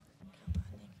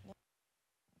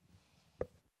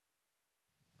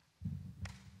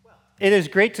It is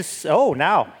great to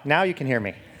now you can hear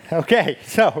me. Okay,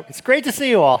 so it's great to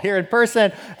see you all here in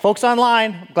person. Folks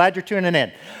online, glad you're tuning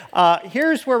in.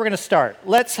 Here's where we're going to start.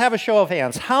 Let's have a show of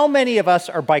hands. How many of us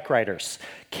are bike riders?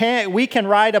 We can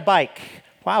ride a bike.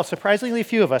 Wow, surprisingly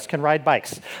few of us can ride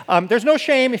bikes. There's no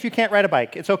shame if you can't ride a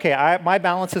bike. It's okay. My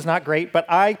balance is not great, but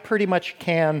I pretty much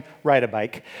can ride a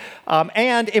bike.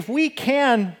 And if we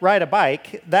can ride a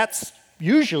bike, that's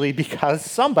usually because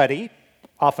somebody,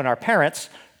 often our parents,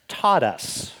 taught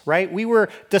us, right? We were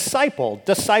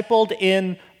discipled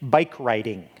in bike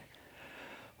riding.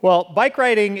 Well, bike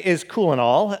riding is cool and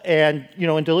all, and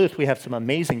in Duluth we have some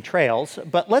amazing trails,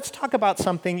 but let's talk about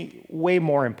something way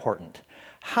more important.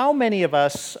 How many of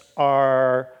us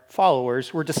are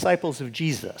followers, we're disciples of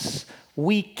Jesus?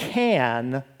 We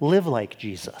can live like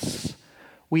Jesus.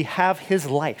 We have his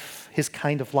life, his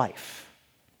kind of life.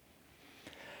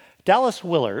 Dallas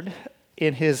Willard,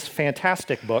 in his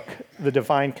fantastic book, The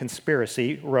Divine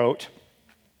Conspiracy, wrote,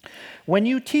 "When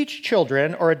you teach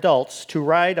children or adults to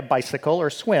ride a bicycle or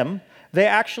swim, they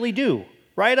actually do.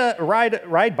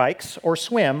 Ride bikes or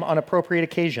swim on appropriate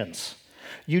occasions.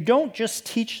 You don't just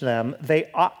teach them they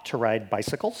ought to ride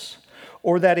bicycles,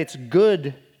 or that it's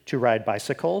good to ride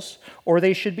bicycles, or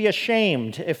they should be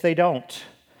ashamed if they don't.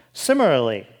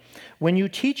 Similarly, when you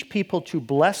teach people to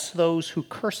bless those who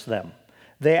curse them,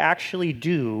 they actually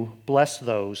do bless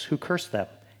those who curse them,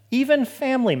 even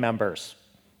family members."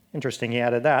 Interesting, he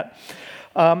added that.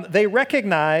 "They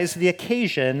recognize the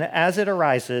occasion as it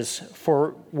arises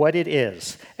for what it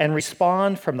is and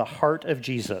respond from the heart of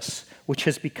Jesus, which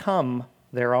has become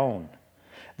their own.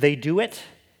 They do it,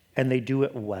 and they do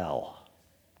it well."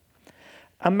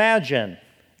 Imagine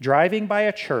driving by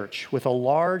a church with a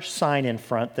large sign in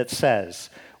front that says,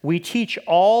 "We teach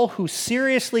all who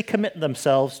seriously commit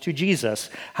themselves to Jesus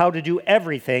how to do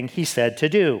everything he said to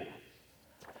do."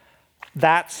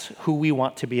 That's who we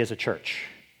want to be as a church.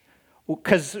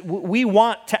 Because we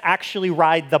want to actually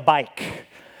ride the bike.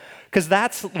 Because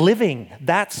that's living,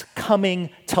 that's coming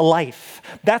to life.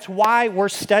 That's why we're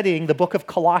studying the book of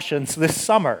Colossians this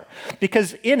summer.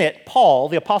 Because in it, Paul,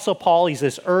 the Apostle Paul, he's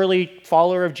this early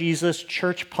follower of Jesus,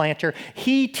 church planter.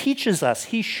 He teaches us,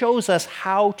 he shows us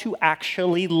how to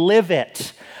actually live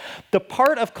it. The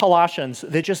part of Colossians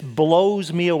that just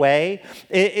blows me away,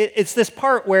 it's this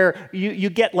part where you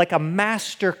get like a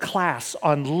master class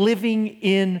on living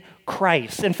in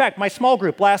Christ. In fact, my small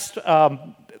group last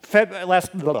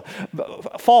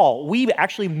fall, we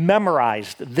actually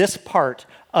memorized this part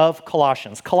of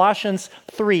Colossians. Colossians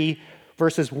 3,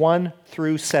 verses 1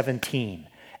 through 17.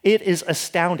 It is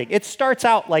astounding. It starts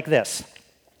out like this.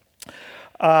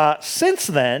 "Since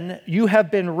then, you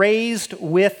have been raised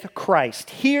with Christ."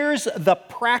 Here's the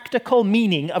practical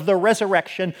meaning of the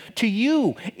resurrection to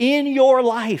you in your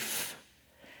life.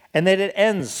 And then it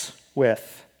ends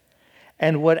with,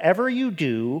 "And whatever you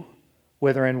do,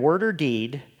 whether in word or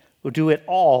deed, will do it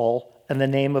all in the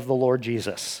name of the Lord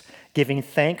Jesus, giving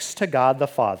thanks to God the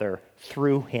Father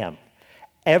through him."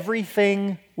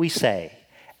 Everything we say,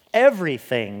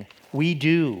 everything we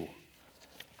do,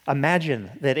 imagine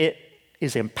that it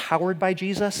is empowered by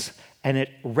Jesus and it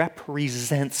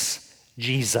represents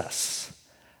Jesus.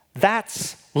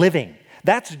 That's living.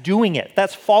 That's doing it.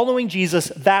 That's following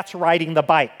Jesus. That's riding the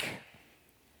bike.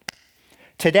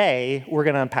 Today, we're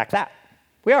going to unpack that.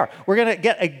 We are. We're going to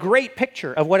get a great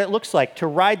picture of what it looks like to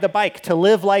ride the bike, to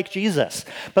live like Jesus.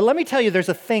 But let me tell you, there's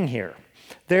a thing here.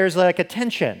 There's like a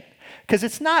tension. Because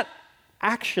it's not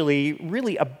actually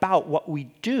really about what we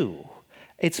do.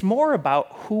 It's more about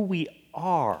who we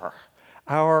are,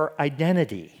 our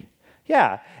identity.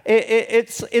 Yeah,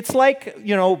 it's like,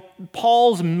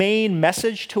 Paul's main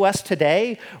message to us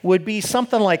today would be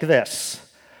something like this.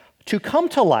 To come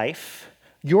to life,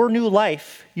 your new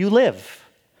life, you live.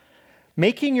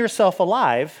 Making yourself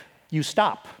alive, you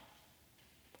stop.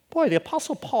 Boy, the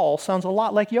Apostle Paul sounds a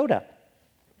lot like Yoda.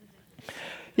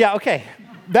 Yeah, okay.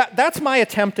 That's my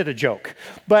attempt at a joke.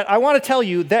 But I want to tell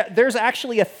you that there's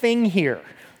actually a thing here.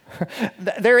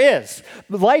 There is.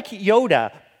 Like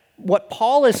Yoda, what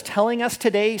Paul is telling us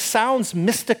today sounds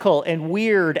mystical and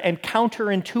weird and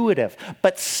counterintuitive.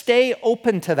 But stay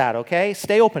open to that, okay?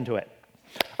 Stay open to it.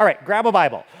 All right, grab a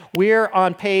Bible. We're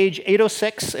on page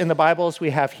 806 in the Bibles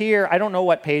we have here. I don't know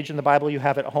what page in the Bible you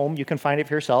have at home. You can find it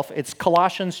for yourself. It's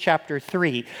Colossians chapter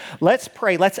 3. Let's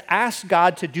pray. Let's ask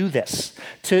God to do this,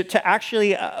 to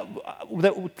actually,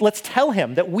 let's tell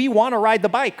him that we want to ride the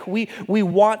bike. We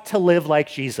want to live like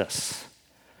Jesus.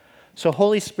 So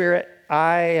Holy Spirit,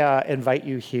 I invite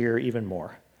you here even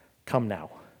more. Come now.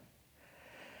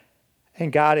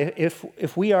 And God,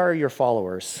 if we are your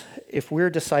followers, if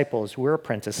we're disciples, we're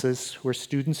apprentices, we're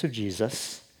students of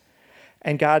Jesus,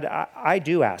 And God, I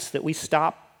do ask that we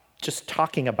stop just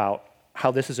talking about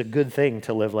how this is a good thing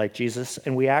to live like Jesus,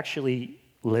 and we actually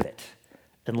live it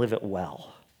and live it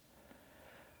well.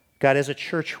 God, as a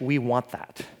church, we want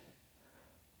that.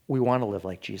 We want to live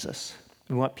like Jesus.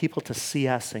 We want people to see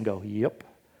us and go, yep,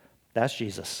 that's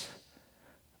Jesus.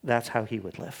 That's how he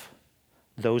would live.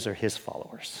 Those are his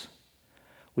followers.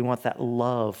 We want that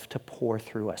love to pour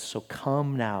through us. So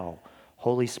come now,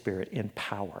 Holy Spirit, in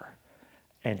power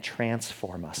and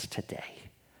transform us today.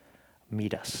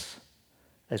 Meet us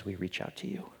as we reach out to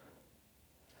you.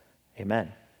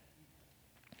 Amen.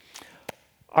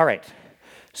 All right.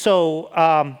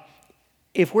 So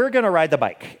if we're going to ride the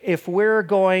bike, if we're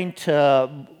going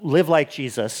to live like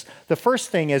Jesus, the first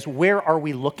thing is, where are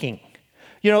we looking?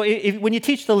 You know, when you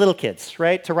teach the little kids,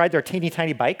 right, to ride their teeny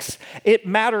tiny bikes, it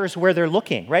matters where they're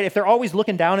looking, right? If they're always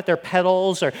looking down at their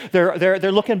pedals or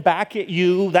they're looking back at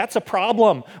you, that's a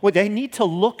problem. Well, they need to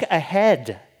look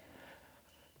ahead.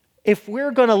 If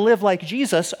we're going to live like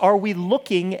Jesus, are we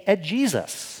looking at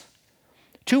Jesus?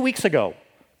 2 weeks ago,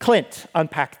 Clint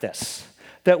unpacked this,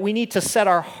 that we need to set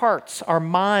our hearts, our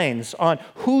minds on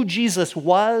who Jesus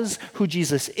was, who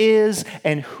Jesus is,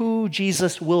 and who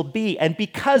Jesus will be. And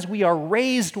because we are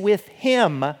raised with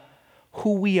him,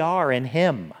 who we are in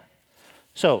him.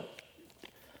 So,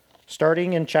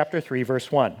 starting in chapter 3,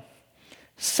 verse 1.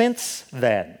 Since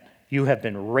then, you have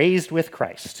been raised with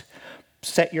Christ.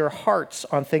 Set your hearts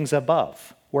on things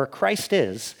above, where Christ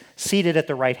is, seated at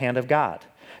the right hand of God.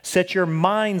 Set your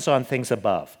minds on things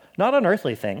above, not on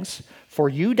earthly things, for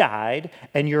you died,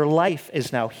 and your life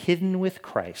is now hidden with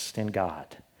Christ in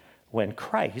God. When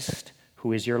Christ,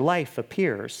 who is your life,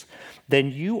 appears,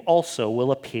 then you also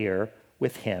will appear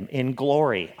with him in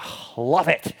glory. Oh, love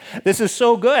it. This is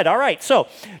so good. All right, so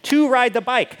to ride the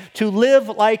bike, to live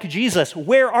like Jesus,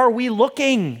 where are we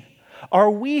looking?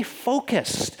 Are we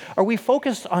focused? Are we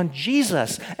focused on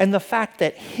Jesus and the fact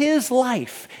that his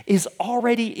life is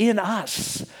already in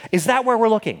us? Is that where we're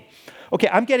looking? Okay,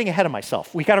 I'm getting ahead of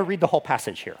myself. We got to read the whole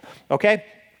passage here, okay?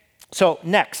 So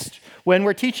next, when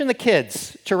we're teaching the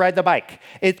kids to ride the bike,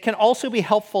 it can also be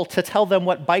helpful to tell them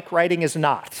what bike riding is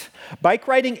not. Bike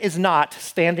riding is not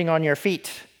standing on your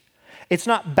feet. It's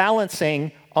not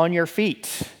balancing on your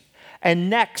feet. And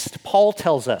next, Paul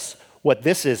tells us what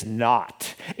this is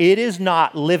not. It is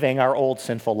not living our old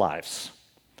sinful lives.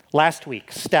 Last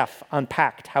week, Steph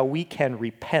unpacked how we can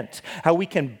repent, how we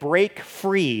can break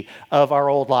free of our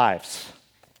old lives.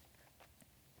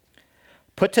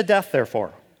 Put to death,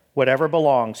 therefore, whatever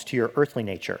belongs to your earthly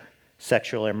nature: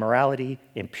 sexual immorality,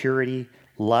 impurity,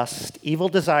 lust, evil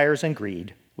desires, and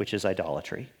greed, which is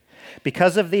idolatry.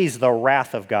 Because of these, the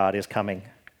wrath of God is coming.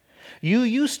 You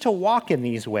used to walk in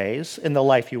these ways in the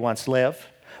life you once lived,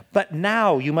 but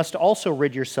now you must also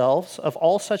rid yourselves of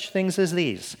all such things as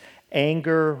these: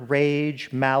 anger,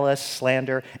 rage, malice,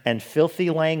 slander, and filthy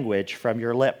language from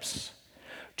your lips.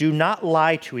 Do not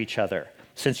lie to each other,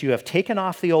 since you have taken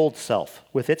off the old self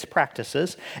with its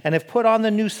practices and have put on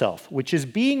the new self, which is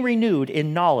being renewed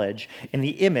in knowledge in the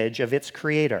image of its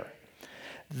creator.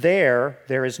 There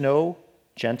is no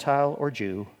Gentile or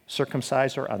Jew,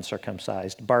 circumcised or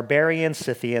uncircumcised, barbarian,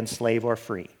 Scythian, slave or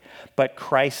free, but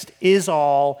Christ is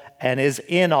all and is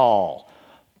in all.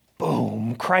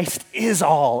 Boom, Christ is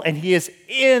all, and he is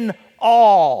in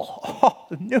all.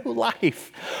 Oh, new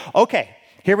life. Okay,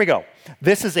 here we go.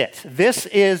 This is it. This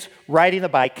is riding the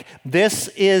bike. This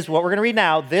is what we're going to read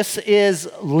now. This is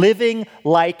living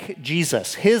like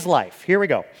Jesus, his life. Here we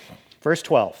go. Verse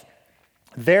 12.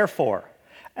 Therefore,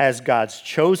 as God's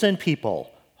chosen people,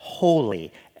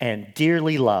 holy and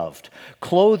dearly loved,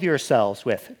 clothe yourselves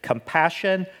with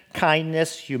compassion,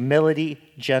 kindness, humility,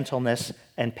 gentleness,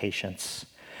 and patience.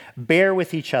 Bear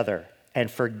with each other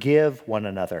and forgive one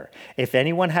another. If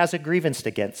anyone has a grievance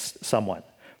against someone,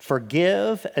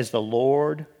 forgive as the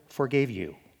Lord forgave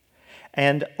you.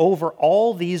 And over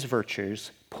all these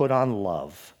virtues, put on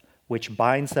love, which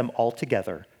binds them all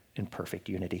together in perfect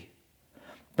unity.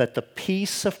 Let the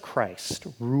peace of Christ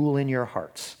rule in your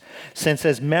hearts, since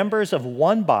as members of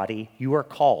one body, you are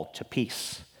called to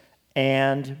peace,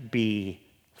 and be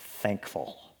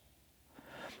thankful.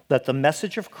 Let the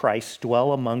message of Christ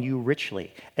dwell among you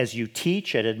richly, as you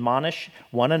teach and admonish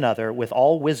one another with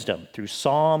all wisdom through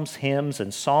psalms, hymns,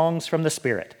 and songs from the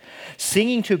Spirit,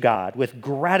 singing to God with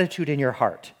gratitude in your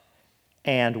heart.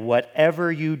 And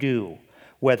whatever you do,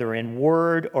 whether in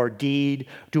word or deed,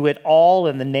 do it all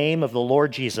in the name of the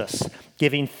Lord Jesus,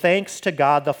 giving thanks to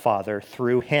God the Father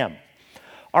through him.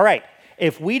 All right,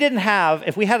 if we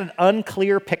had an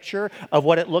unclear picture of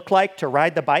what it looked like to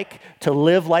ride the bike, to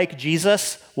live like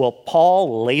Jesus, well,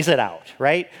 Paul lays it out,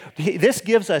 right? This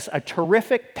gives us a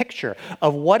terrific picture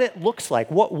of what it looks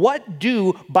like. What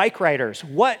do bike riders,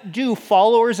 what do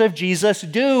followers of Jesus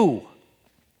do?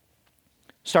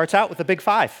 Starts out with the big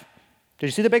five. Did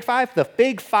you see the big five? The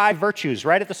big five virtues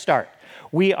right at the start.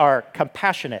 We are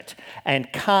compassionate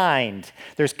and kind.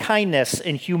 There's kindness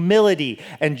and humility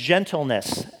and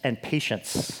gentleness and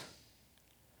patience.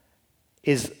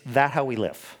 Is that how we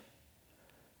live?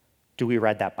 Do we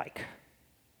ride that bike?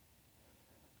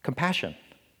 Compassion,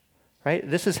 right?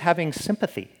 This is having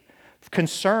sympathy,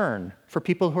 concern for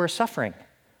people who are suffering.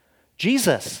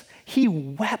 Jesus, he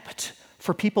wept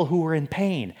for people who were in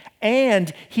pain,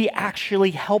 and he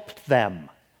actually helped them.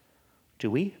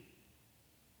 Do we?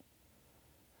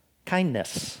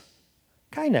 Kindness.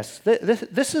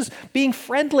 This is being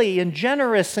friendly and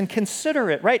generous and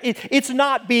considerate, right? It's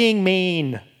not being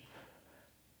mean.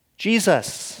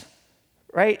 Jesus,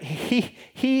 right?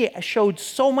 He showed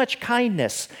so much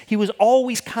kindness. He was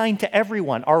always kind to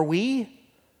everyone. Are we?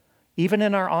 Even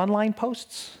in our online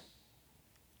posts?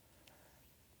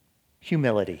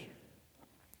 Humility.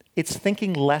 It's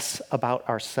thinking less about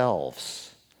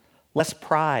ourselves, less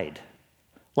pride.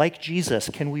 Like Jesus,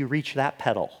 can we reach that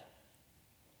pedal?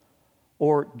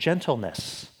 Or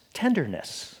gentleness,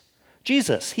 tenderness.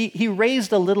 Jesus, he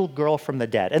raised a little girl from the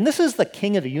dead. And this is the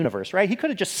king of the universe, right? He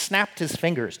could have just snapped his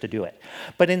fingers to do it.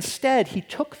 But instead, he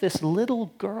took this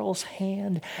little girl's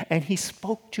hand and he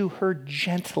spoke to her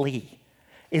gently.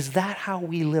 Is that how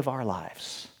we live our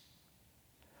lives?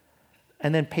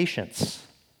 And then patience.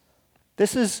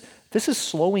 This is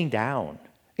slowing down.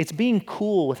 It's being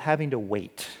cool with having to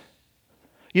wait.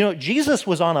 You know, Jesus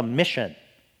was on a mission,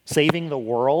 saving the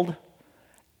world,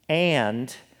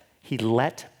 and he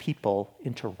let people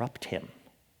interrupt him.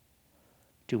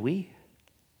 Do we?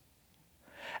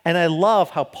 And I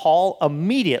love how Paul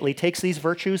immediately takes these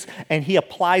virtues and he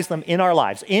applies them in our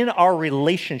lives, in our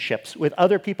relationships with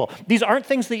other people. These aren't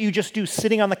things that you just do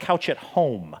sitting on the couch at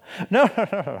home.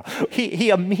 No. He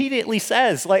immediately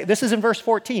says, like this is in verse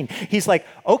 14, he's like,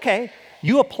 okay,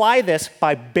 you apply this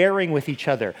by bearing with each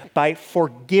other, by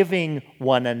forgiving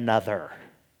one another.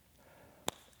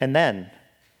 And then,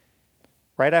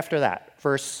 right after that,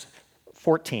 verse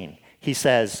 14, he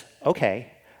says,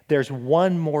 okay, there's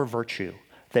one more virtue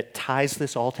that ties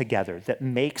this all together, that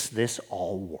makes this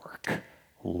all work.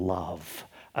 Love.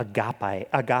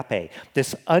 Agape.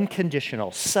 This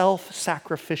unconditional,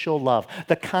 self-sacrificial love.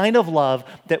 The kind of love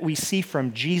that we see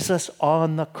from Jesus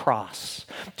on the cross.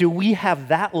 Do we have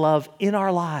that love in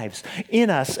our lives, in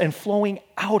us, and flowing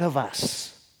out of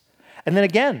us? And then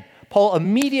again, Paul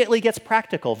immediately gets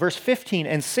practical. Verse 15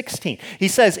 and 16. He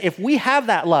says, if we have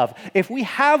that love, if we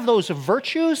have those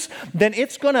virtues, then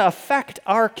it's going to affect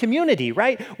our community,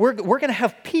 right? We're going to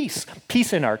have peace.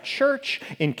 Peace in our church,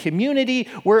 in community.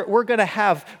 We're going to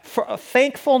have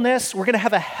thankfulness. We're going to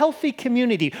have a healthy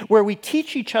community where we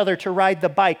teach each other to ride the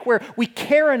bike, where we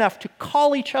care enough to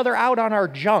call each other out on our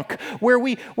junk, where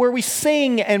we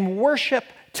sing and worship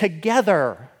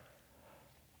together.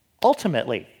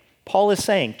 Ultimately, Paul is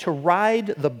saying to ride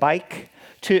the bike,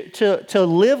 to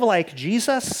live like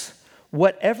Jesus,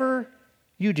 whatever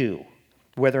you do,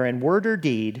 whether in word or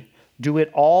deed, do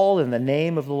it all in the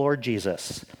name of the Lord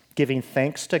Jesus, giving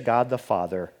thanks to God the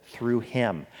Father through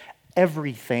him.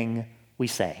 Everything we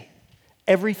say,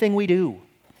 everything we do,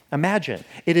 imagine,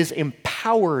 it is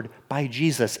empowered by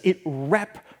Jesus. It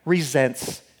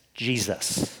represents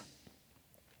Jesus.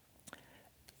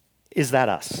 Is that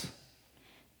us?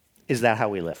 Is that how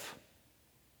we live?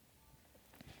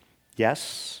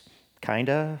 Yes,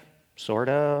 kinda,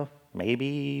 sorta,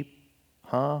 maybe,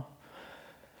 huh?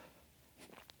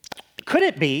 Could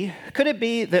it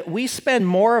be that we spend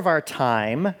more of our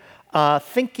time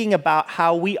thinking about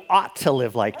how we ought to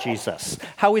live like Jesus,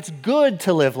 how it's good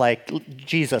to live like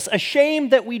Jesus,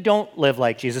 ashamed that we don't live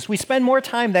like Jesus? We spend more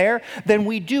time there than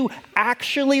we do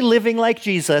actually living like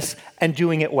Jesus and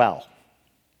doing it well.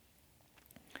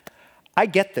 I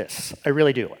get this. I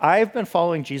really do. I've been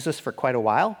following Jesus for quite a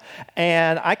while,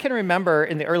 and I can remember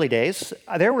in the early days,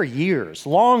 there were years,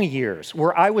 long years,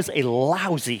 where I was a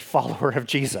lousy follower of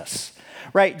Jesus,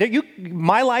 right?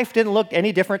 My life didn't look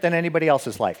any different than anybody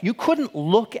else's life. You couldn't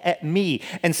look at me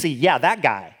and see, yeah, that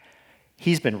guy,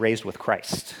 he's been raised with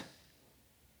Christ.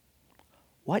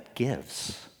 What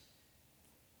gives?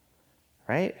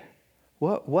 Right?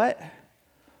 Why?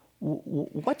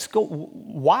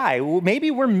 Maybe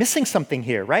we're missing something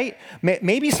here, right?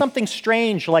 Maybe something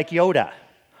strange like Yoda.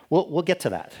 We'll get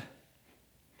to that.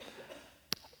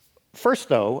 First,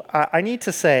 though, I need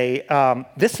to say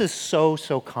this is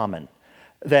so common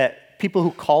that people who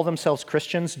call themselves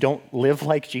Christians don't live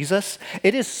like Jesus.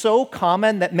 It is so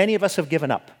common that many of us have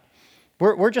given up.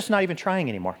 We're just not even trying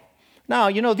anymore. Now,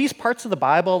 these parts of the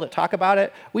Bible that talk about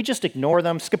it, we just ignore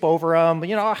them, skip over them.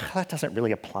 That doesn't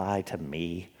really apply to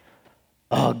me.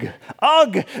 Ugh,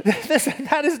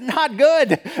 that is not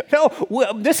good.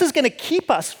 No, this is going to keep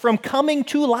us from coming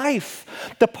to life.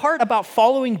 The part about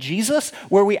following Jesus,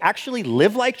 where we actually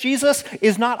live like Jesus,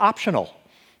 is not optional.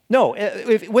 No,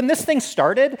 when this thing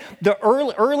started, the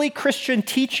early Christian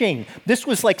teaching, this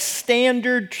was like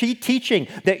standard teaching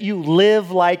that you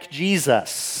live like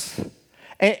Jesus.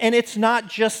 And it's not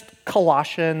just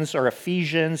Colossians or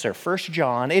Ephesians or 1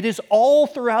 John. It is all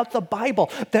throughout the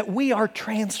Bible that we are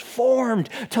transformed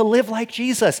to live like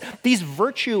Jesus. These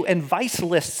virtue and vice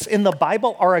lists in the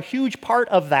Bible are a huge part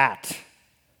of that.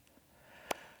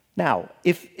 Now,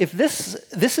 if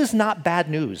this is not bad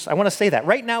news, I want to say that.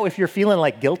 Right now, if you're feeling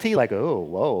like guilty, like, oh,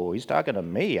 whoa, he's talking to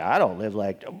me. I don't live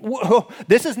like... Whoa,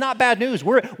 this is not bad news.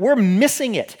 We're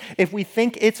missing it if we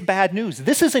think it's bad news.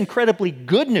 This is incredibly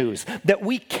good news that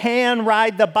we can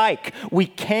ride the bike. We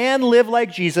can live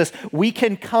like Jesus. We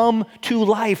can come to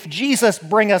life. Jesus,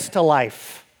 bring us to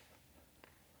life.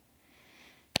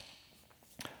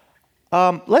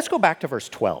 Let's go back to verse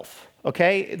 12.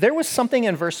 Okay, there was something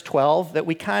in verse 12 that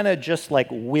we kind of just like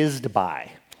whizzed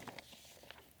by.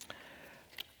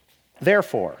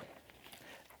 Therefore,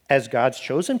 as God's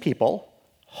chosen people,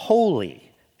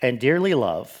 holy and dearly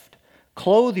loved,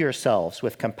 clothe yourselves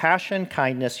with compassion,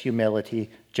 kindness,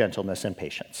 humility, gentleness, and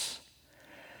patience.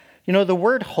 The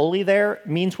word holy there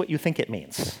means what you think it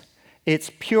means.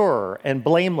 It's pure and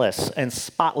blameless and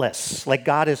spotless, like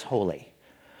God is holy.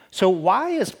 So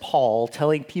why is Paul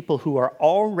telling people who are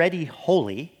already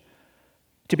holy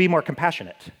to be more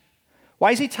compassionate?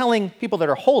 Why is he telling people that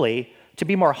are holy to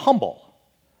be more humble?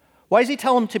 Why does he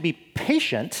tell them to be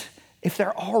patient if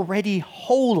they're already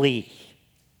holy?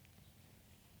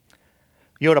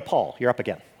 Yoda Paul, you're up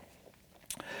again.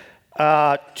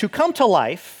 To come to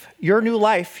life, your new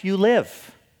life you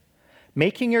live.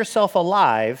 Making yourself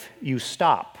alive, you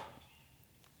stop.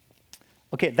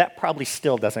 Okay, that probably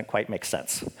still doesn't quite make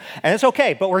sense. And it's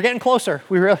okay, but we're getting closer.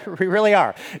 We really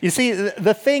are. You see,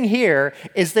 the thing here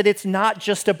is that it's not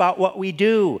just about what we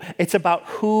do. It's about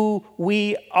who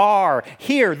we are.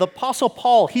 Here, the Apostle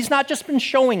Paul, he's not just been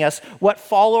showing us what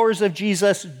followers of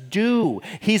Jesus do.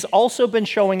 He's also been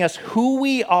showing us who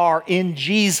we are in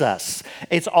Jesus.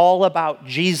 It's all about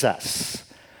Jesus.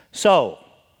 So,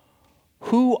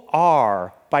 who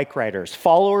are bike riders,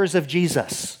 followers of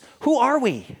Jesus? Who are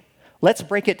we? Let's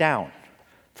break it down.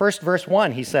 First, verse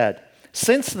 1, he said,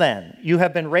 "Since then, you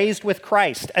have been raised with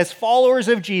Christ. As followers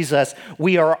of Jesus,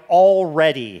 we are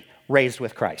already raised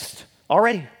with Christ."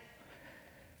 Already.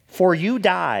 "For you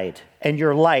died, and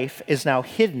your life is now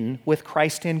hidden with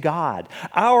Christ in God."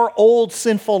 Our old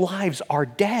sinful lives are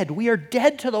dead. We are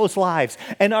dead to those lives,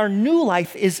 and our new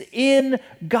life is in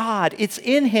God. It's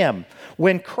in Him.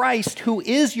 When Christ, who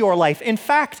is your life, in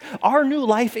fact, our new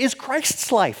life is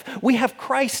Christ's life. We have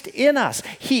Christ in us.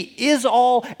 He is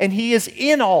all, and He is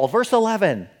in all. Verse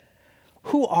 11,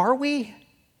 who are we?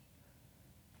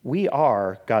 We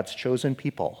are God's chosen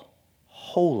people,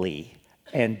 holy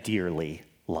and dearly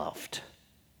loved.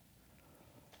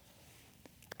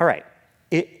 All right,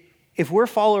 if we're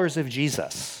followers of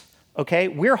Jesus, okay,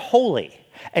 we're holy.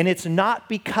 And it's not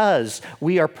because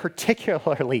we are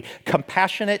particularly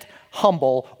compassionate,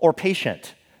 humble, or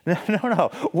patient. No.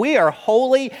 We are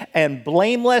holy and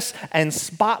blameless and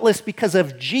spotless because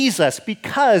of Jesus,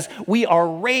 because we are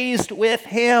raised with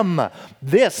Him.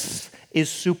 This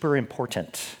is super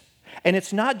important. And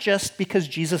it's not just because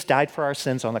Jesus died for our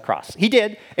sins on the cross. He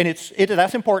did, and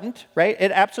that's important, right?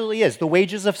 It absolutely is. The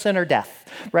wages of sin are death,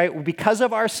 right? Because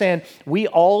of our sin, we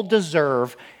all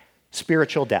deserve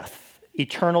spiritual death,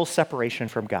 eternal separation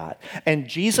from God. And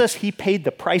Jesus, He paid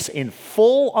the price in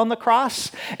full on the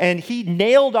cross, and He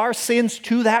nailed our sins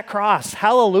to that cross.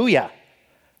 Hallelujah.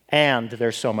 And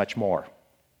there's so much more.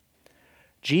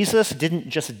 Jesus didn't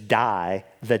just die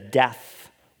the death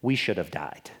we should have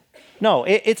died. No,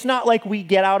 it's not like we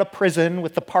get out of prison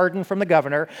with the pardon from the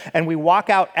governor and we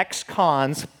walk out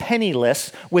ex-cons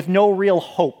penniless with no real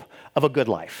hope of a good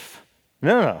life.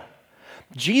 No.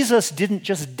 Jesus didn't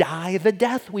just die the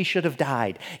death we should have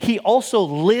died. He also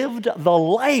lived the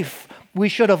life we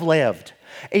should have lived.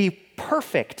 A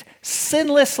perfect,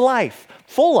 sinless life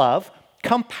full of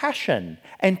compassion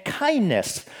and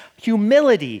kindness,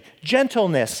 humility,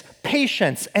 gentleness,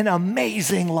 patience, and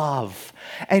amazing love.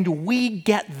 And we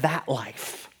get that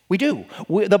life We do.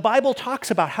 The Bible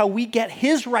talks about how we get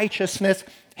his righteousness,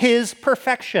 his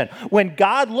perfection. When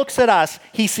God looks at us,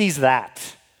 he sees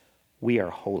that. We are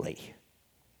holy.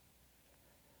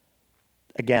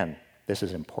 Again, this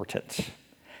is important.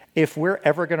 If we're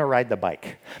ever going to ride the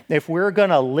bike, if we're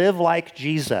going to live like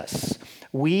Jesus,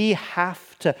 we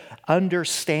have to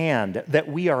understand that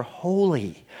we are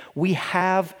holy. We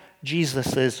have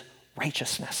Jesus'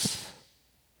 righteousness.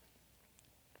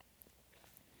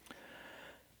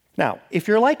 Now, if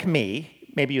you're like me,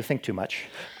 maybe you think too much,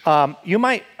 you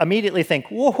might immediately think,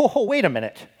 whoa, wait a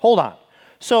minute, hold on.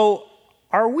 So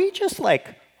are we just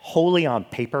like holy on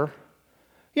paper?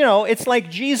 You know, it's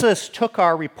like Jesus took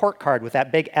our report card with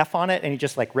that big F on it and he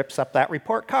just like rips up that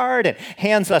report card and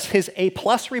hands us his A+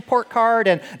 report card,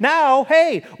 and now,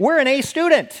 hey, we're an A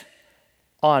student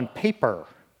on paper,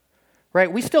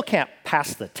 right? We still can't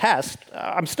pass the test.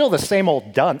 I'm still the same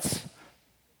old dunce.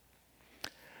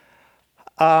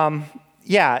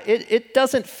 It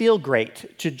doesn't feel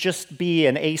great to just be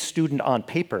an A student on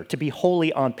paper, to be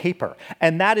holy on paper.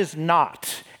 And it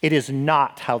is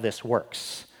not how this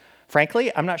works.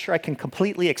 Frankly, I'm not sure I can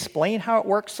completely explain how it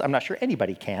works. I'm not sure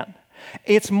anybody can.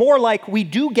 It's more like we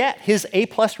do get his A+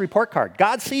 report card.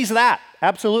 God sees that,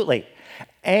 absolutely.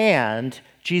 And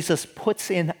Jesus puts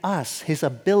in us his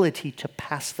ability to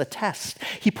pass the test.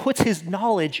 He puts his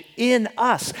knowledge in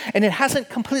us, and it hasn't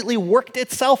completely worked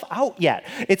itself out yet.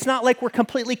 It's not like we're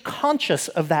completely conscious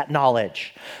of that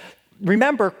knowledge.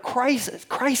 Remember,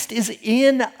 Christ is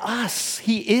in us.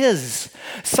 He is.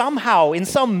 Somehow, in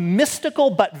some mystical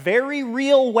but very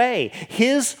real way,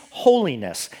 his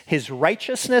holiness, his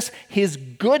righteousness, his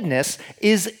goodness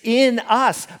is in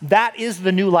us. That is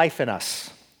the new life in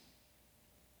us.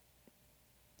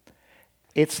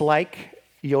 It's like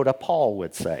Yoda Paul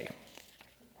would say,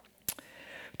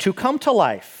 to come to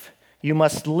life, we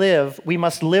must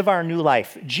live our new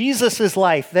life, Jesus'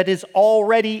 life that is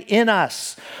already in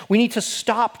us. We need to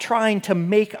stop trying to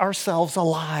make ourselves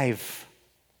alive.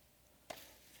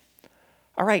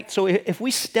 All right, so if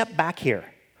we step back here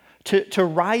to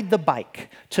ride the bike,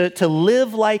 to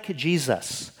live like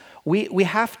Jesus, we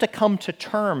have to come to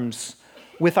terms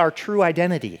with our true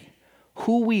identity,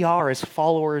 who we are as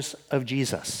followers of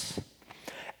Jesus.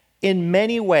 In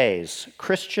many ways,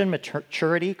 Christian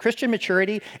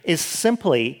maturity is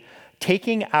simply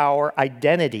taking our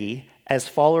identity as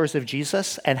followers of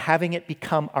Jesus and having it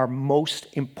become our most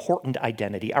important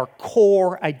identity, our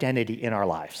core identity in our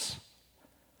lives.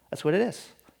 That's what it is.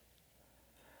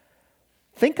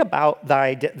 Think about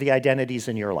the identities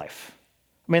in your life.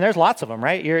 I mean, there's lots of them,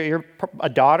 right? You're a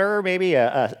daughter, maybe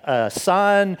a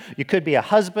son. You could be a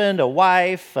husband, a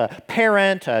wife, a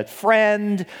parent, a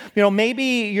friend. You know, maybe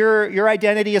your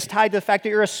identity is tied to the fact that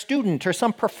you're a student or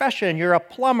some profession. You're a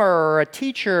plumber or a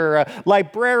teacher, a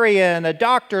librarian, a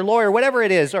doctor, lawyer, whatever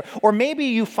it is. Or maybe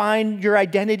you find your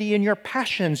identity in your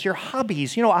passions, your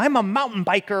hobbies. You know, I'm a mountain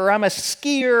biker, or I'm a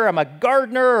skier, I'm a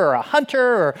gardener or a hunter,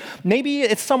 or maybe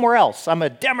it's somewhere else. I'm a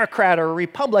Democrat or a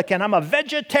Republican. I'm a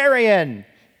vegetarian.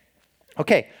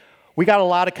 Okay, we got a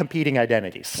lot of competing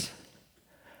identities.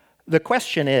 The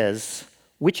question is,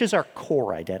 which is our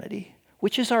core identity?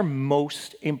 Which is our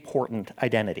most important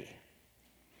identity?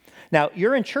 Now,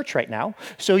 you're in church right now,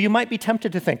 so you might be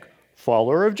tempted to think,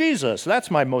 follower of Jesus,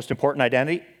 that's my most important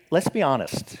identity. Let's be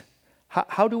honest.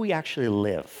 How do we actually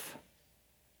live?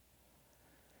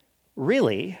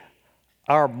 Really,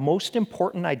 our most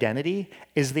important identity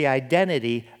is the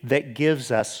identity that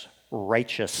gives us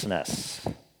righteousness.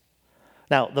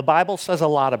 Now, the Bible says a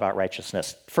lot about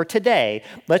righteousness. For today,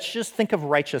 let's just think of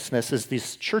righteousness as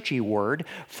this churchy word.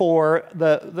 For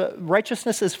the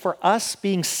righteousness is for us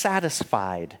being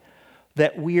satisfied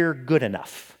that we're good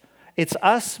enough. It's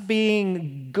us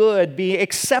being good,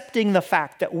 accepting the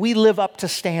fact that we live up to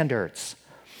standards.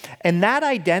 And that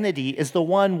identity is the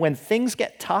one when things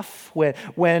get tough,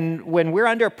 when we're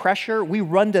under pressure, we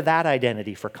run to that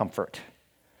identity for comfort.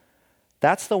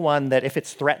 That's the one that if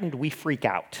it's threatened, we freak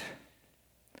out.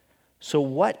 So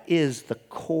what is the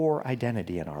core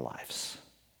identity in our lives?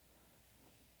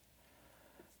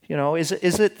 You know, is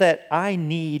it that I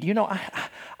need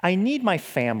my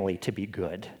family to be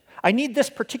good. I need this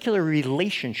particular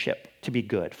relationship to be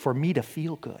good for me to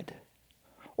feel good.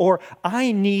 Or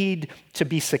I need to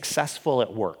be successful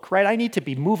at work, right? I need to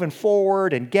be moving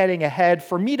forward and getting ahead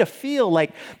for me to feel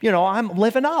like, I'm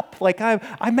living up, like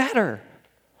I matter.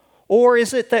 Or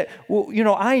is it that,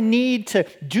 I need to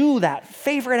do that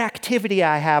favorite activity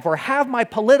I have or have my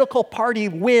political party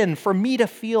win for me to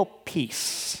feel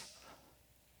peace?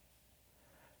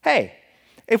 Hey,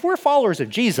 If we're followers of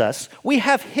Jesus, we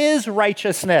have his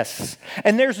righteousness.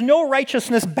 And there's no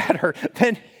righteousness better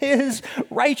than his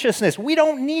righteousness. We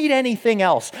don't need anything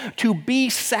else to be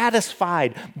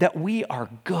satisfied that we are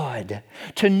good,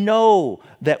 to know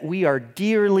that we are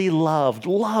dearly loved,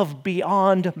 loved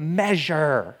beyond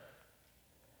measure.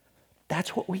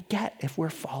 That's what we get if we're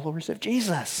followers of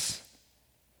Jesus.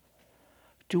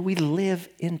 Do we live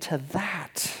into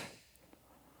that?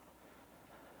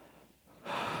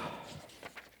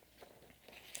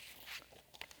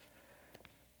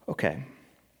 Okay,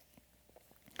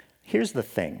 here's the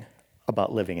thing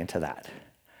about living into that.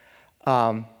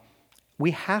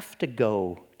 We have to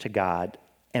go to God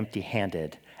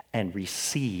empty-handed and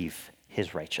receive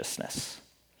his righteousness.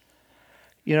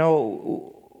 You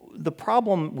know, the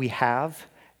problem we have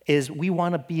is we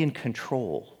want to be in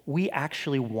control. We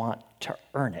actually want to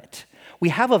earn it. We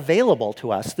have available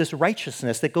to us this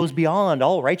righteousness that goes beyond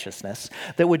all righteousness,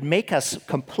 that would make us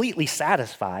completely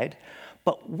satisfied,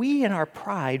 but we in our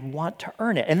pride want to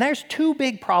earn it. And there's two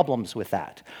big problems with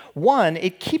that. One,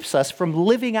 it keeps us from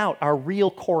living out our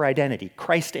real core identity,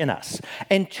 Christ in us.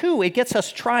 And two, it gets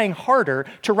us trying harder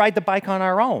to ride the bike on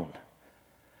our own,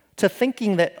 to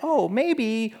thinking that, oh,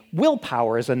 maybe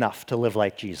willpower is enough to live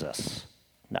like Jesus.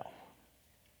 No.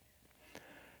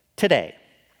 Today,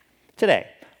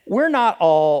 we're not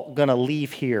all going to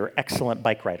leave here excellent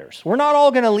bike riders. We're not all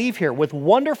going to leave here with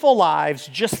wonderful lives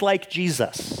just like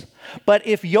Jesus. But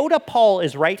if Yoda Paul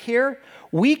is right here,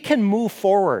 we can move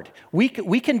forward. We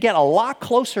can get a lot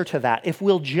closer to that if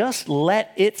we'll just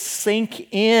let it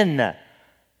sink in that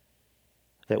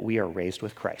we are raised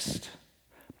with Christ,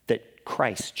 that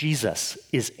Christ, Jesus,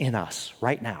 is in us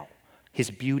right now.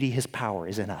 His beauty, his power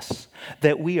is in us,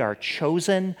 that we are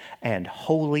chosen and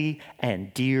holy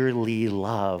and dearly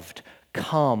loved.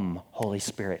 Come, Holy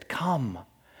Spirit, come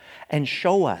and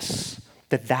show us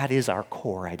that that is our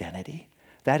core identity.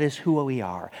 That is who we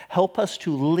are. Help us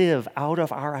to live out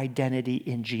of our identity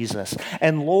in Jesus.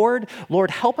 And Lord,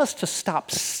 help us to stop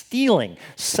stealing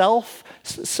self-assertion,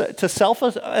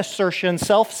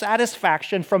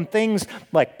 self-satisfaction from things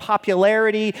like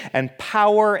popularity and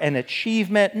power and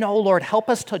achievement. No, Lord, help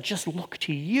us to just look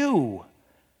to you.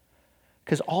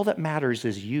 Because all that matters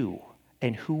is you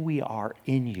and who we are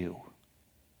in you.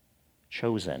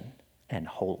 Chosen and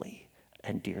holy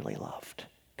and dearly loved.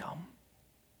 Come.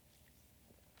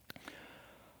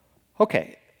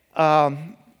 Okay,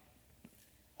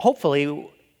 hopefully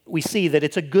we see that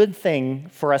it's a good thing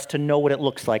for us to know what it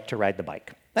looks like to ride the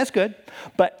bike. That's good.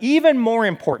 But even more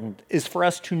important is for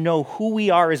us to know who we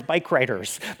are as bike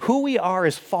riders, who we are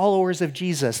as followers of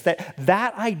Jesus,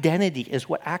 that identity is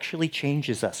what actually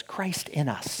changes us, Christ in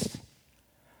us.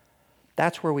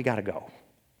 That's where we got to go.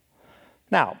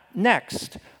 Now,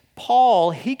 next,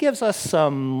 Paul, he gives us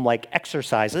some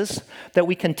exercises that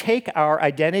we can take our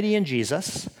identity in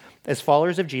Jesus as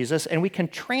followers of Jesus, and we can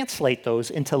translate those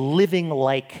into living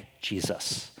like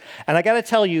Jesus. And I got to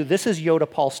tell you, this is Yoda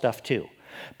Paul stuff too.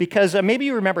 Because maybe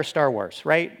you remember Star Wars,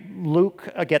 right?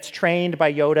 Luke gets trained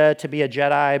by Yoda to be a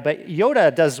Jedi, but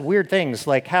Yoda does weird things,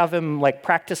 like have him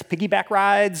practice piggyback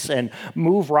rides and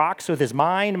move rocks with his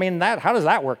mind. I mean, how does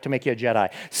that work to make you a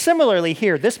Jedi? Similarly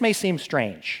here, this may seem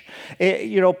strange.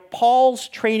 Paul's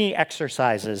training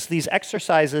exercises, these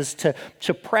exercises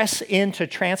to press into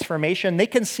transformation, they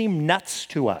can seem nuts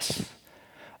to us.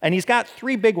 And he's got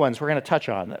three big ones we're going to touch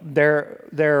on.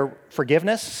 They're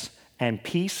forgiveness, and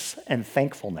peace and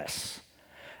thankfulness.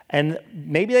 And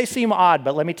maybe they seem odd,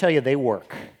 but let me tell you, they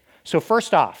work. So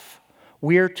first off,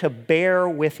 we're to bear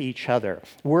with each other.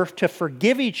 We're to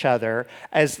forgive each other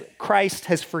as Christ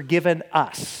has forgiven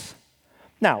us.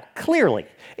 Now, clearly,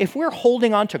 if we're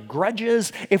holding on to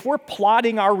grudges, if we're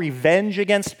plotting our revenge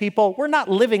against people, we're not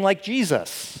living like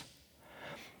Jesus.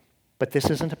 But this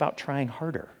isn't about trying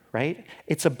harder. Right?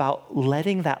 It's about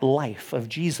letting that life of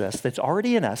Jesus that's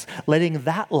already in us, letting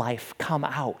that life come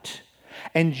out.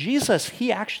 And Jesus,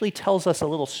 he actually tells us a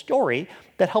little story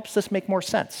that helps this make more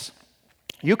sense.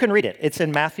 You can read it. It's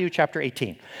in Matthew chapter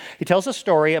 18. He tells a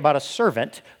story about a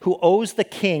servant who owes the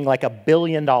king $1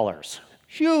 billion.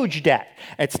 Huge debt.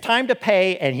 It's time to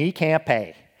pay, and he can't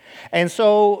pay. And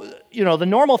so, the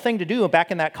normal thing to do back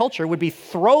in that culture would be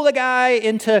throw the guy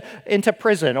into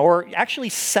prison or actually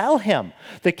sell him.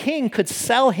 The king could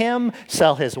sell him,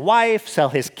 sell his wife, sell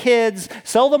his kids,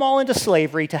 sell them all into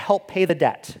slavery to help pay the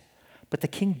debt. But the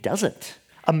king doesn't.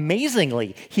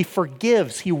 Amazingly, he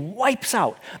forgives, he wipes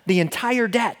out the entire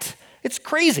debt. It's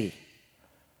crazy.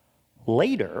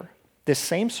 Later, this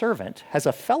same servant has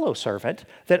a fellow servant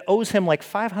that owes him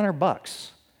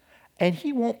 $500, and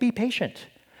he won't be patient.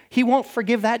 He won't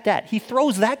forgive that debt. He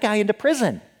throws that guy into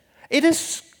prison. It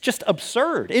is just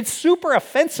absurd. It's super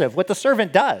offensive what the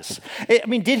servant does. I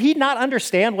mean, did he not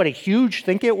understand what a huge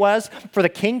thing it was for the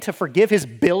king to forgive his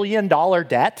billion-dollar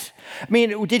debt? I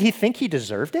mean, did he think he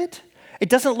deserved it? It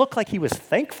doesn't look like he was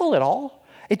thankful at all.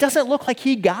 It doesn't look like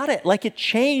he got it, like it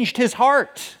changed his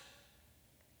heart.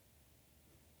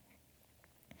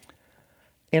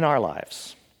 In our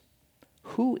lives,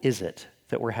 who is it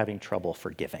that we're having trouble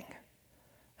forgiving?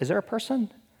 Is there a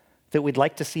person that we'd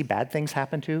like to see bad things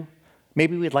happen to?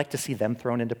 Maybe we'd like to see them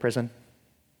thrown into prison?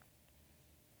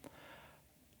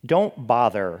 Don't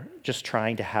bother just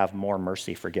trying to have more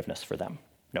mercy, forgiveness for them.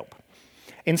 Nope.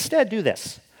 Instead, do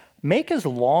this. Make as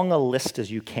long a list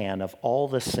as you can of all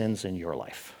the sins in your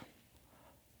life,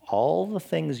 all the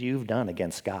things you've done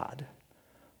against God,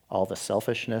 all the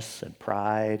selfishness and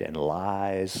pride and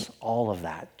lies, all of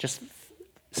that. Just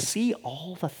see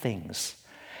all the things,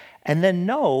 and then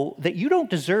know that you don't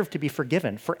deserve to be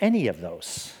forgiven for any of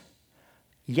those.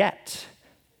 Yet,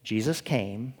 Jesus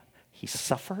came, he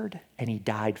suffered, and he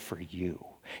died for you.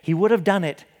 He would have done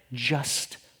it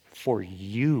just for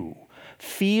you.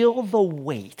 Feel the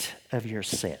weight of your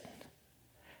sin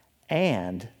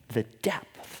and the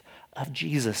depth of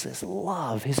Jesus'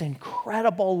 love, his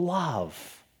incredible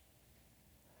love.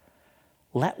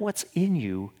 Let what's in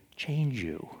you change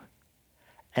you,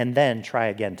 and then try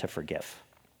again to forgive.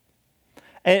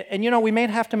 And we may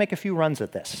have to make a few runs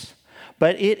at this,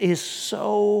 but it is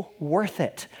so worth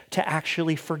it to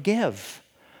actually forgive.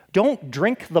 Don't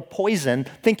drink the poison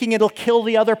thinking it'll kill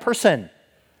the other person.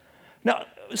 No,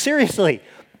 seriously,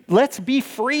 let's be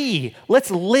free. Let's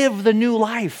live the new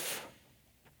life.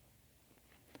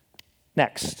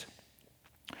 Next,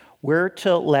 we're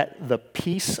to let the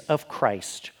peace of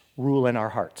Christ rule in our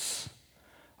hearts.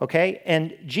 Okay?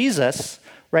 And Jesus,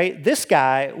 right, this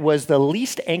guy was the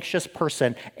least anxious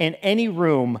person in any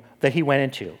room that he went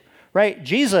into. Right?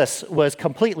 Jesus was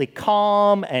completely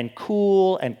calm and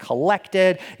cool and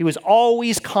collected. He was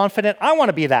always confident. I want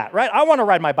to be that, right? I want to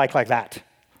ride my bike like that.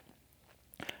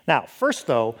 Now, first,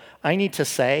 though, I need to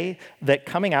say that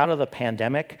coming out of the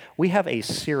pandemic, we have a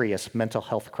serious mental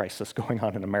health crisis going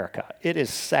on in America. It is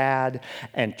sad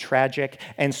and tragic.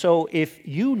 And so if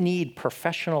you need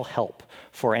professional help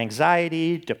for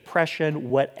anxiety,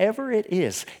 depression, whatever it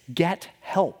is, get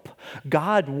help.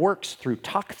 God works through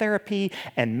talk therapy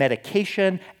and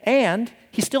medication, and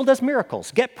he still does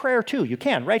miracles. Get prayer, too. You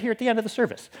can, right here at the end of the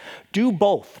service. Do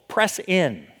both. Press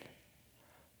in.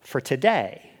 For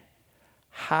today,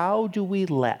 how do we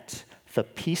let the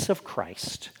peace of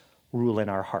Christ rule in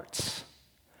our hearts?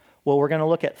 Well, we're going to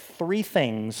look at 3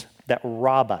 things that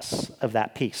rob us of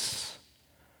that peace.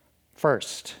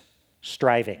 First,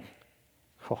 striving.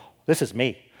 Oh, this is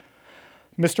me.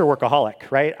 Mr.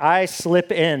 Workaholic, right? I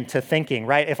slip into thinking,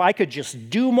 right? If I could just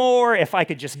do more, if I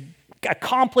could just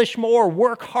accomplish more,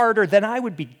 work harder, then I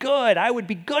would be good. I would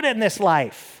be good in this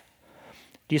life.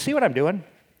 Do you see what I'm doing?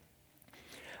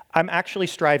 I'm actually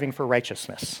striving for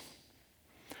righteousness.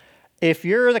 If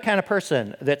you're the kind of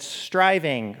person that's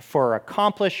striving for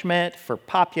accomplishment, for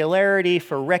popularity,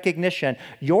 for recognition,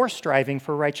 you're striving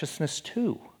for righteousness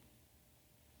too.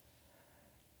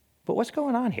 But what's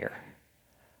going on here?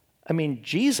 I mean,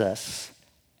 Jesus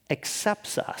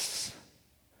accepts us.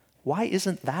 Why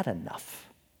isn't that enough?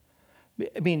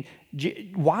 I mean,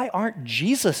 why aren't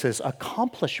Jesus's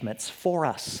accomplishments for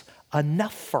us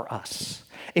enough for us?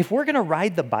 If we're going to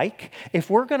ride the bike, if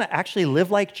we're going to actually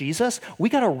live like Jesus, we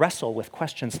got to wrestle with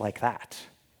questions like that.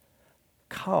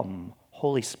 Come,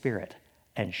 Holy Spirit,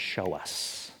 and show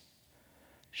us.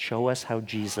 Show us how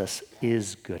Jesus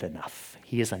is good enough.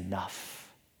 He is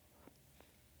enough.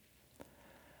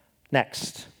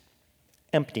 Next,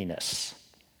 emptiness.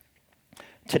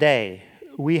 Today,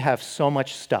 we have so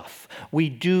much stuff. We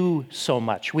do so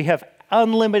much. We have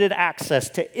unlimited access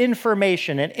to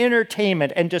information and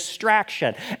entertainment and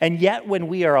distraction. And yet, when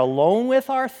we are alone with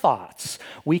our thoughts,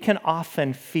 we can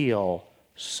often feel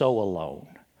so alone,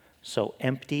 so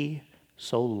empty,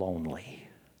 so lonely.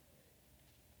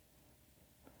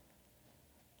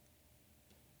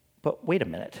 But wait a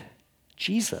minute.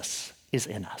 Jesus is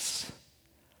in us.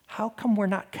 How come we're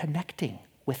not connecting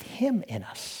with him in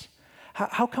us?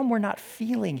 How come we're not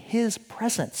feeling his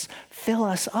presence fill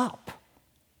us up?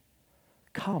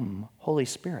 Come, Holy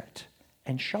Spirit,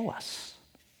 and show us.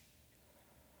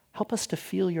 Help us to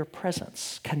feel your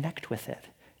presence, connect with it,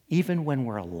 even when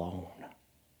we're alone.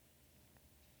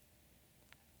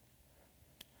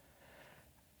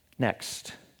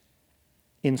 Next,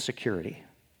 insecurity.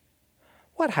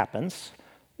 What happens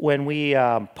when we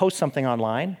post something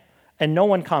online and no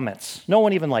one comments, no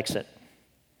one even likes it?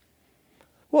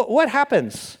 What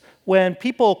happens when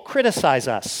people criticize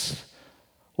us?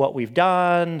 what we've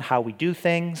done, how we do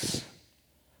things.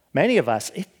 Many of us,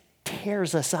 it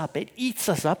tears us up. It eats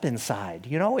us up inside.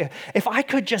 You know, if I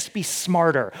could just be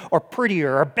smarter or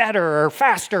prettier or better or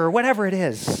faster or whatever it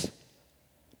is.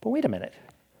 But wait a minute.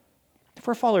 If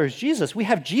we're followers of Jesus, we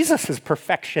have Jesus'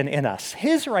 perfection in us,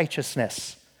 his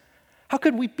righteousness. How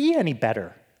could we be any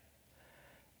better?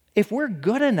 If we're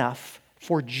good enough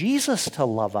for Jesus to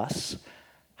love us,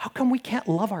 how come we can't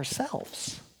love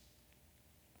ourselves?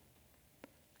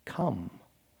 Come,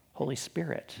 Holy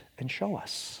Spirit, and show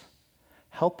us.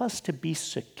 Help us to be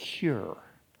secure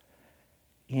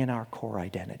in our core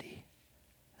identity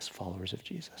as followers of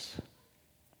Jesus.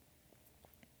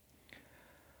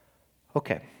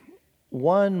 Okay,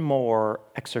 one more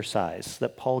exercise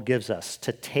that Paul gives us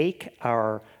to take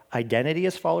our identity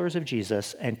as followers of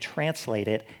Jesus and translate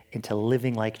it into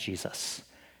living like Jesus.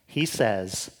 He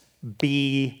says,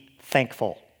 be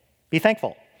thankful. Be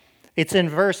thankful. It's in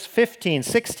verse 15,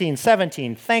 16,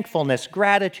 17, thankfulness,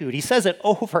 gratitude. He says it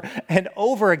over and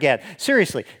over again.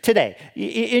 Seriously, today,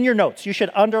 in your notes, you should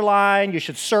underline, you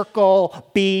should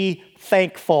circle, be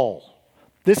thankful.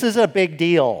 This is a big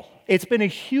deal. It's been a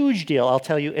huge deal, I'll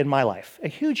tell you, in my life. A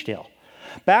huge deal.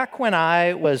 Back when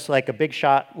I was like a big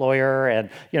shot lawyer and,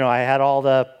 I had all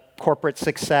the corporate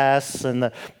success and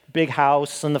the big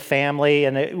house and the family,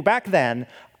 and back then,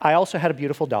 I also had a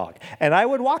beautiful dog. And I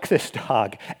would walk this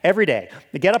dog every day.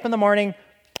 I'd get up in the morning,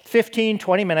 15,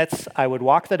 20 minutes, I would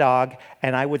walk the dog,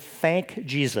 and I would thank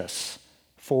Jesus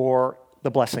for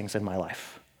the blessings in my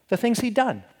life, the things he'd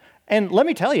done. And let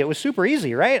me tell you, it was super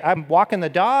easy, right? I'm walking the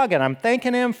dog, and I'm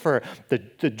thanking him for the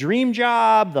dream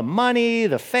job, the money,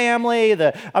 the family.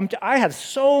 I had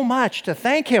so much to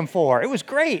thank him for. It was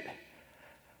great.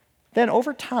 Then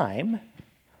over time,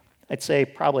 I'd say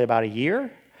probably about a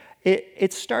year,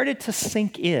 it started to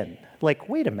sink in. Like,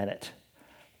 wait a minute.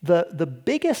 The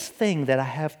biggest thing that I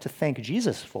have to thank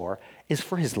Jesus for is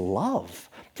for his love,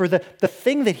 for the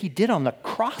thing that he did on the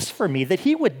cross for me, that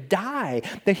he would die,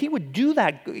 that he would do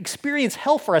that, experience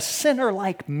hell for a sinner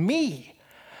like me.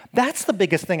 That's the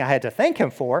biggest thing I had to thank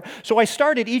him for. So I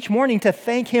started each morning to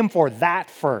thank him for that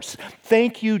first.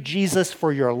 Thank you, Jesus,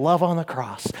 for your love on the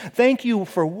cross. Thank you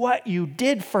for what you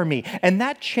did for me. And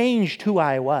that changed who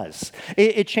I was.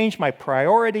 It changed my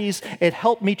priorities. It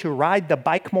helped me to ride the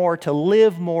bike more, to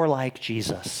live more like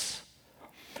Jesus.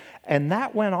 And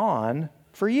that went on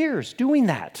for years, doing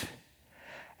that.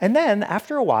 And then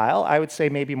after a while, I would say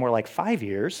maybe more like 5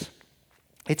 years,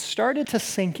 it started to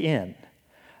sink in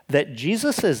that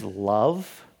Jesus'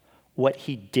 love, what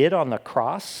he did on the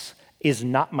cross, is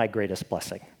not my greatest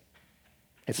blessing.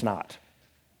 It's not.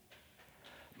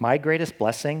 My greatest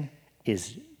blessing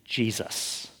is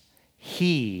Jesus.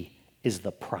 He is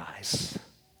the prize.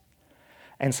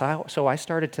 And so I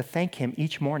started to thank him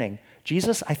each morning.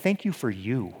 Jesus, I thank you for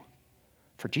you.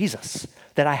 For Jesus,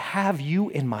 that I have you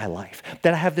in my life,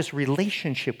 that I have this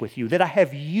relationship with you, that I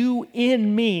have you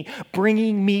in me,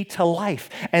 bringing me to life.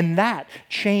 And that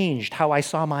changed how I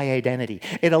saw my identity.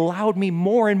 It allowed me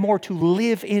more and more to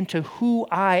live into who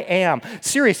I am.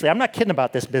 Seriously, I'm not kidding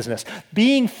about this business.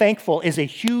 Being thankful is a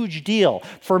huge deal.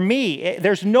 For me,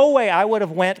 there's no way I would have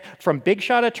went from big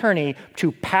shot attorney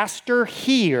to pastor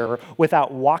here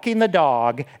without walking the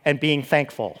dog and being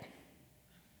thankful.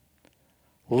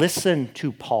 Listen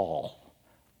to Paul.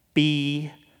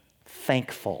 Be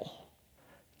thankful.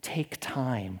 Take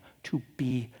time to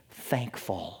be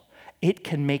thankful. It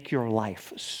can make your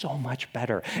life so much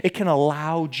better. It can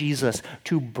allow Jesus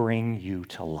to bring you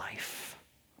to life.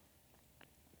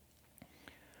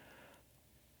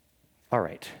 All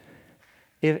right.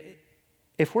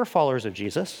 If we're followers of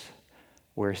Jesus,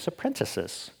 we're his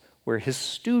apprentices. We're his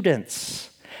students.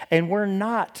 And we're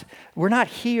not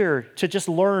here to just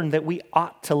learn that we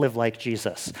ought to live like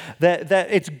Jesus, that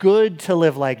it's good to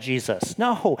live like Jesus.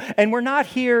 No, and we're not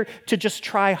here to just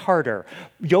try harder.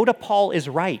 Yoda Paul is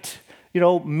right.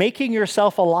 Making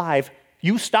yourself alive,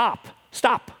 you stop.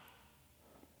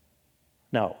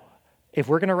 No, if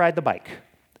we're going to ride the bike,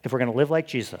 if we're going to live like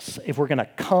Jesus, if we're going to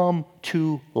come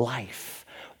to life,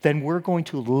 then we're going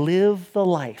to live the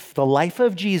life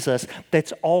of Jesus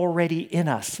that's already in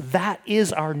us. That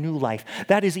is our new life.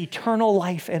 That is eternal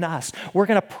life in us. We're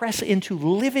going to press into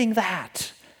living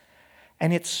that.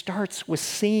 And it starts with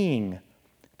seeing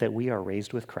that we are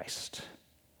raised with Christ,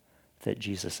 that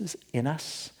Jesus is in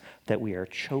us, that we are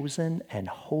chosen and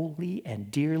holy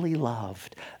and dearly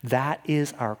loved. That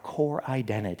is our core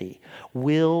identity.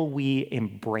 Will we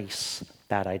embrace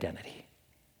that identity?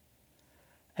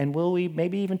 And will we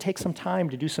maybe even take some time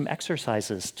to do some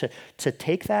exercises to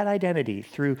take that identity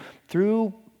through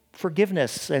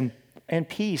forgiveness and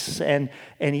peace and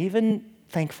even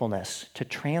thankfulness to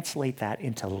translate that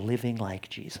into living like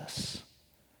Jesus?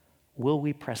 Will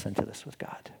we press into this with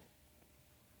God?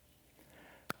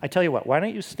 I tell you what, why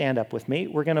don't you stand up with me?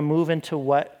 We're going to move into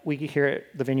what we here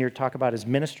at the Vineyard talk about as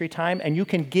ministry time, and you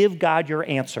can give God your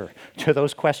answer to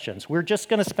those questions. We're just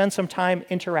going to spend some time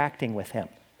interacting with him.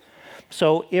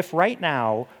 So if right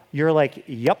now you're like,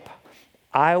 yep,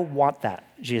 I want that,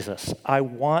 Jesus. I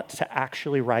want to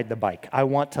actually ride the bike. I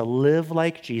want to live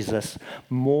like Jesus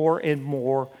more and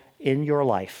more in your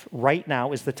life. Right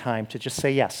now is the time to just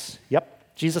say yes. Yep.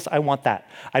 Jesus, I want that.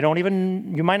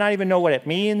 You might not even know what it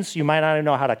means. You might not even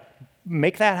know how to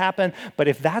make that happen. But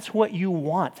if that's what you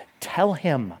want, tell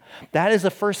him. That is the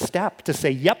first step to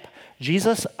say, yep,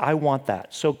 Jesus, I want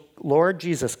that. So Lord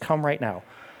Jesus, come right now.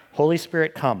 Holy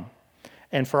Spirit, come.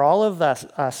 And for all of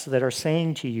us that are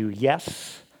saying to you,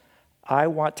 yes, I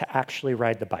want to actually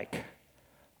ride the bike.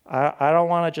 I don't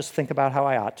want to just think about how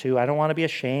I ought to. I don't want to be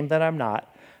ashamed that I'm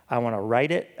not. I want to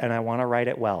ride it, and I want to ride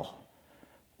it well.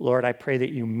 Lord, I pray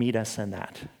that you meet us in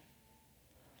that.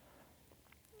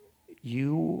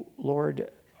 You, Lord,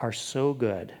 are so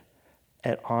good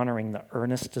at honoring the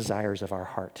earnest desires of our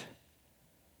heart.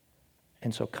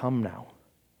 And so come now.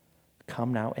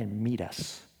 Come now and meet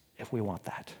us if we want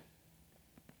that.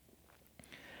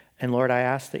 And Lord, I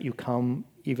ask that you come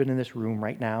even in this room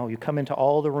right now. You come into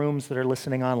all the rooms that are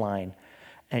listening online,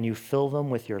 and you fill them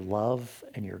with your love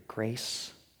and your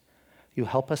grace. You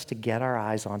help us to get our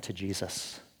eyes onto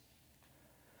Jesus.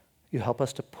 You help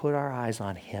us to put our eyes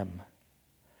on him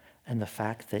and the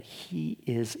fact that he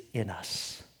is in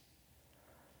us.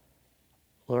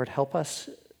 Lord, help us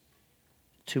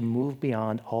to move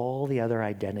beyond all the other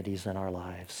identities in our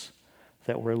lives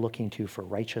that we're looking to for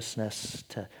righteousness,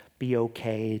 to be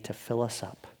okay, to fill us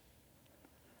up.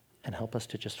 And help us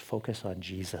to just focus on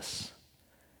Jesus.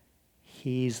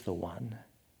 He's the one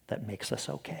that makes us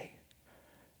okay.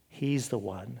 He's the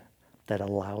one that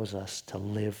allows us to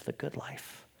live the good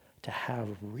life, to have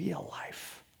real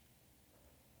life.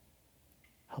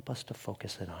 Help us to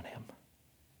focus in on him.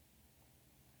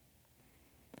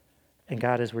 And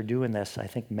God, as we're doing this, I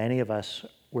think many of us,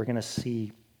 we're going to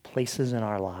see places in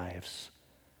our lives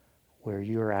where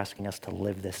you're asking us to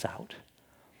live this out.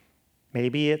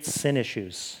 Maybe it's sin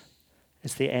issues.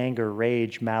 It's the anger,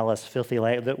 rage, malice, filthy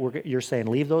language that you're saying,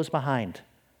 leave those behind.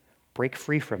 Break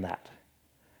free from that.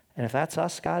 And if that's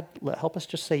us, God, help us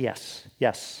just say yes.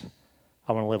 Yes,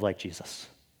 I want to live like Jesus.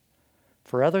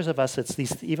 For others of us,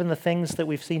 it's even the things that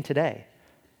we've seen today.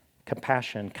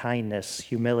 Compassion, kindness,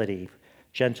 humility,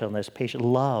 gentleness, patience,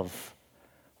 love.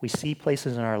 We see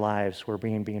places in our lives where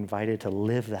we're being invited to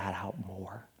live that out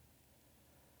more.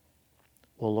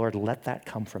 Well, Lord, let that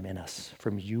come from in us,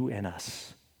 from you in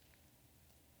us.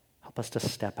 Help us to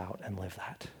step out and live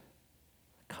that.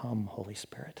 Come, Holy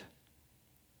Spirit.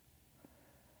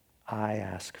 I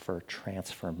ask for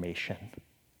transformation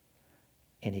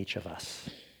in each of us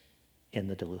in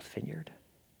the Duluth Vineyard.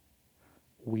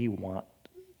 We want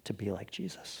to be like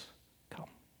Jesus. Come.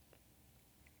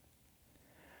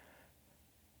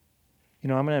 I'm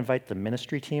going to invite the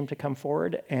ministry team to come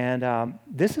forward, and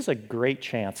this is a great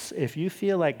chance. If you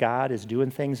feel like God is doing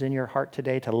things in your heart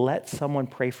today, to let someone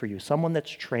pray for you, someone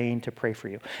that's trained to pray for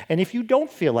you. And if you don't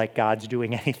feel like God's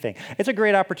doing anything, it's a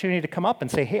great opportunity to come up and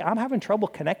say, hey, I'm having trouble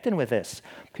connecting with this.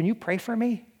 Can you pray for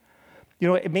me?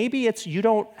 Maybe it's you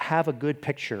don't have a good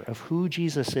picture of who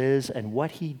Jesus is and what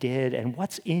he did and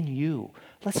what's in you.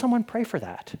 Let someone pray for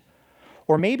that.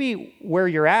 Or maybe where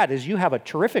you're at is you have a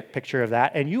terrific picture of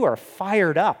that and you are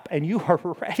fired up and you are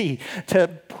ready to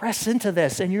press into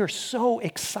this and you're so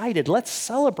excited. Let's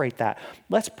celebrate that.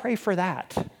 Let's pray for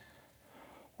that.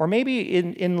 Or maybe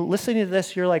in listening to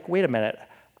this, you're like, wait a minute,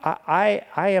 I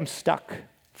am stuck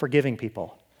forgiving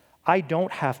people. I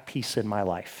don't have peace in my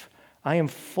life. I am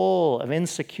full of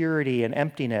insecurity and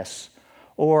emptiness.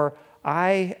 Or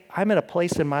I'm in a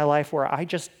place in my life where I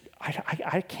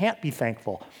can't be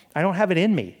thankful. I don't have it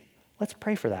in me. Let's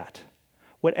pray for that.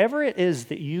 Whatever it is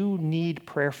that you need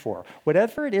prayer for,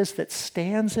 whatever it is that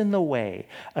stands in the way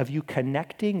of you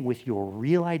connecting with your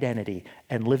real identity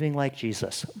and living like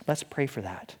Jesus, let's pray for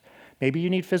that. Maybe you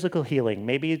need physical healing.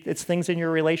 Maybe it's things in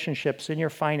your relationships, in your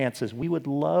finances. We would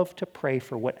love to pray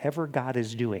for whatever God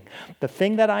is doing. The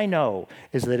thing that I know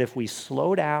is that if we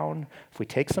slow down, if we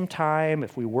take some time,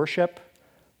 if we worship,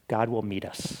 God will meet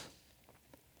us.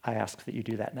 I ask that you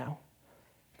do that now.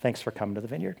 Thanks for coming to the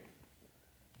Vineyard.